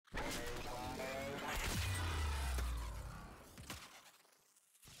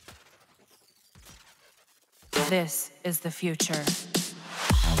This is the future.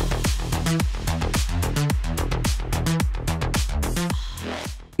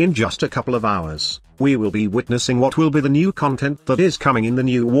 In just a couple of hours, we will be witnessing what will be the new content that is coming in the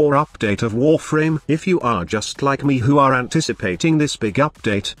new war update of Warframe. If you are just like me who are anticipating this big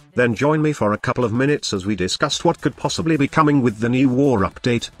update, then join me for a couple of minutes as we discuss what could possibly be coming with the new war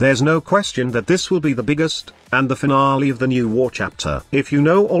update. There's no question that this will be the biggest, and the finale of the new war chapter. If you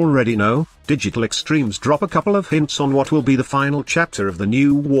already know, Digital Extremes drop a couple of hints on what will be the final chapter of the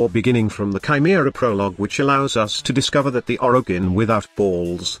new war, beginning from the Chimera prologue, which allows us to discover that the Orokin without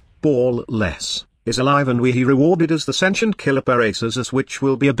balls, ball-less, is alive, and he rewarded as the sentient killer Paracelsus, which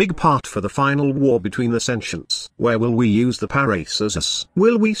will be a big part for the final war between the sentients. Where will we use the Paracelsus?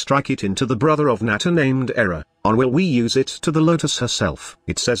 Will we strike it into the brother of Nata named Era, or will we use it to the Lotus herself?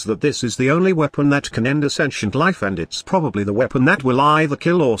 It says that this is the only weapon that can end a sentient life, and it's probably the weapon that will either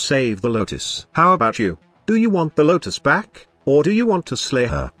kill or save the Lotus. How about you? Do you want the Lotus back, or do you want to slay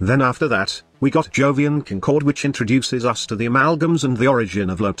her? Then after that, we got Jovian Concord, which introduces us to the amalgams and the origin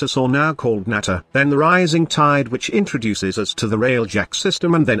of Lotus, or now called Nata. Then the Rising Tide, which introduces us to the Railjack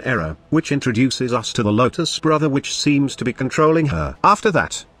system, and then Era, which introduces us to the Lotus brother, which seems to be controlling her. After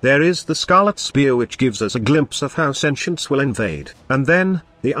that, there is the Scarlet Spear, which gives us a glimpse of how sentients will invade. And then,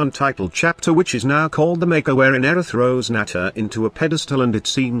 the untitled chapter, which is now called The Maker, wherein Era throws Nata into a pedestal, and it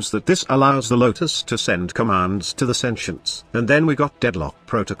seems that this allows the Lotus to send commands to the sentients. And then we got Deadlock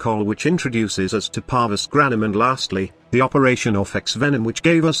Protocol, which introduces us to Parvus Granum, and lastly, the Operation Orphex Venom, which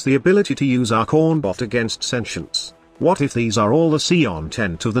gave us the ability to use our Cornbot against sentients. What if these are all the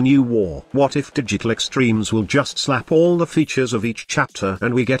content of the new war? What if Digital Extremes will just slap all the features of each chapter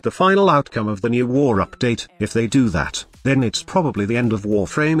and we get the final outcome of the new war update? If they do that, then it's probably the end of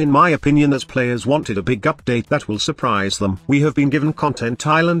Warframe, in my opinion, as players wanted a big update that will surprise them. We have been given Content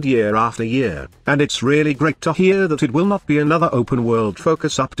Island year after year, and it's really great to hear that it will not be another open world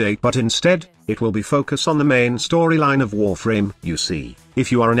focus update, but instead, it will be focus on the main storyline of Warframe. You see,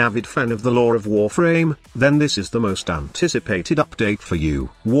 if you are an avid fan of the lore of Warframe, then this is the most anticipated update for you.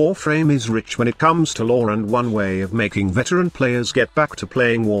 Warframe is rich when it comes to lore, and one way of making veteran players get back to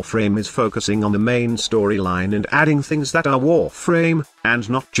playing Warframe is focusing on the main storyline and adding things that are Warframe, and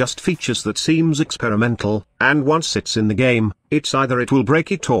not just features that seems experimental, and once it's in the game, it's either it will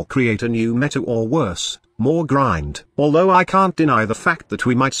break it or create a new meta, or worse, more grind. Although I can't deny the fact that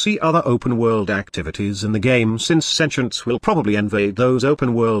we might see other open world activities in the game, since sentients will probably invade those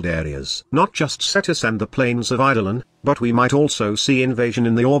open world areas. Not just Cetus and the plains of Eidolon, but we might also see invasion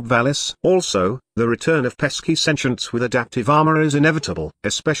in the Orb Vallis. Also, the return of pesky sentients with adaptive armor is inevitable,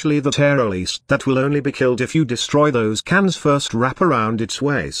 especially the Terrorist that will only be killed if you destroy those cans first wrap around its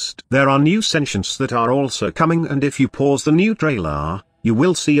waist. There are new sentients that are also coming, and if you pause the new trailer, you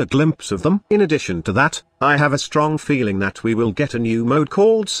will see a glimpse of them. In addition to that, I have a strong feeling that we will get a new mode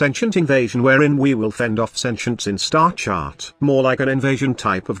called Sentient Invasion, wherein we will fend off sentients in Star Chart. More like an invasion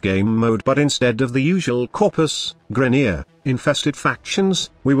type of game mode, but instead of the usual Corpus, Grenier, infested factions,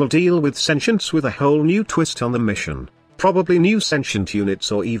 we will deal with sentients with a whole new twist on the mission. Probably new sentient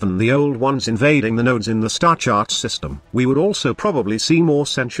units, or even the old ones invading the nodes in the Star Chart system. We would also probably see more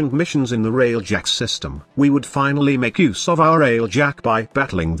sentient missions in the Railjack system. We would finally make use of our Railjack by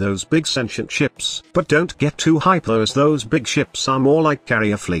battling those big sentient ships. But don't get too hype, as those big ships are more like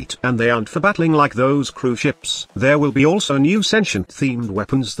carrier fleet, and they aren't for battling like those crew ships. There will be also new sentient themed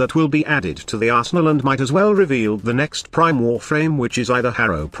weapons that will be added to the arsenal, and might as well reveal the next Prime Warframe, which is either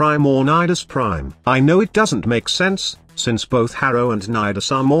Harrow Prime or Nidus Prime. I know it doesn't make sense, since both Harrow and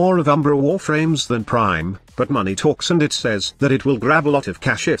Nidus are more of Umbra Warframes than Prime, but money talks, and it says that it will grab a lot of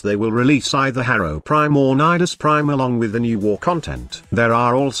cash if they will release either Harrow Prime or Nidus Prime along with the new war content. There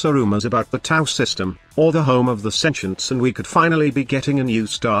are also rumors about the Tau system, or the home of the sentients, and we could finally be getting a new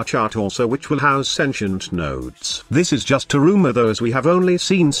Star Chart also, which will house sentient nodes. This is just a rumor though, as we have only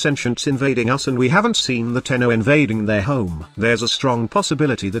seen sentients invading us and we haven't seen the Tenno invading their home. There's a strong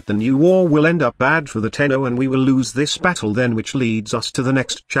possibility that the new war will end up bad for the Tenno and we will lose this battle then, which leads us to the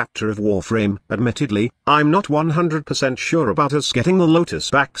next chapter of Warframe. Admittedly, I'm not 100% sure about us getting the Lotus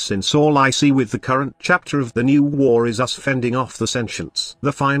back, since all I see with the current chapter of the new war is us fending off the sentients.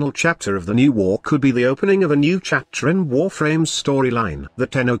 The final chapter of the new war could be the opening of a new chapter in Warframe's storyline. The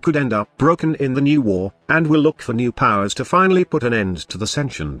Tenno could end up broken in the new war, and will look for new powers to finally put an end to the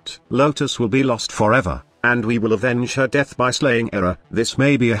sentient. Lotus will be lost forever, and we will avenge her death by slaying Era. This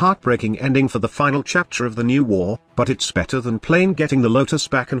may be a heartbreaking ending for the final chapter of the new war, but it's better than plain getting the Lotus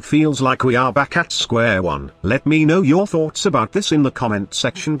back, and feels like we are back at square one. Let me know your thoughts about this in the comment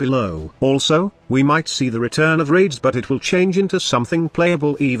section below. Also, we might see the return of raids, but it will change into something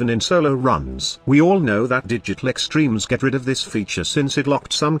playable even in solo runs. We all know that Digital Extremes get rid of this feature since it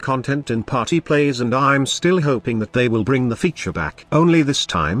locked some content in party plays, and I'm still hoping that they will bring the feature back. Only this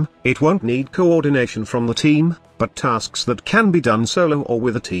time, it won't need coordination from the team, but tasks that can be done solo or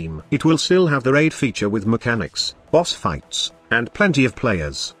with a team. It will still have the raid feature with mechanics, boss fights, and plenty of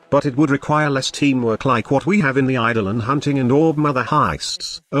players, but it would require less teamwork like what we have in the Eidolon hunting and Orb Mother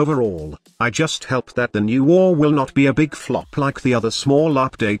heists. Overall, I just hope that the new war will not be a big flop like the other small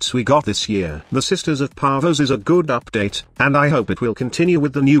updates we got this year. The Sisters of Parvos is a good update, and I hope it will continue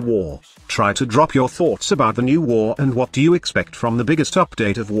with the new war. Try to drop your thoughts about the new war and what do you expect from the biggest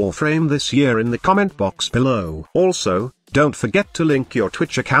update of Warframe this year in the comment box below. Also, don't forget to link your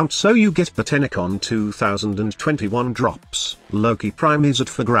Twitch account so you get the Tennocon 2021 drops. Loki Prime is up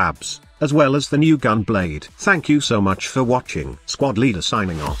for grabs, as well as the new Gunblade. Thank you so much for watching. Squad Leader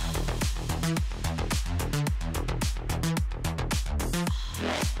signing off.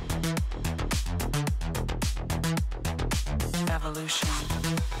 Evolution.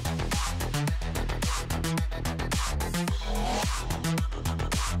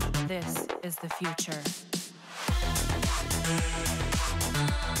 This is the future.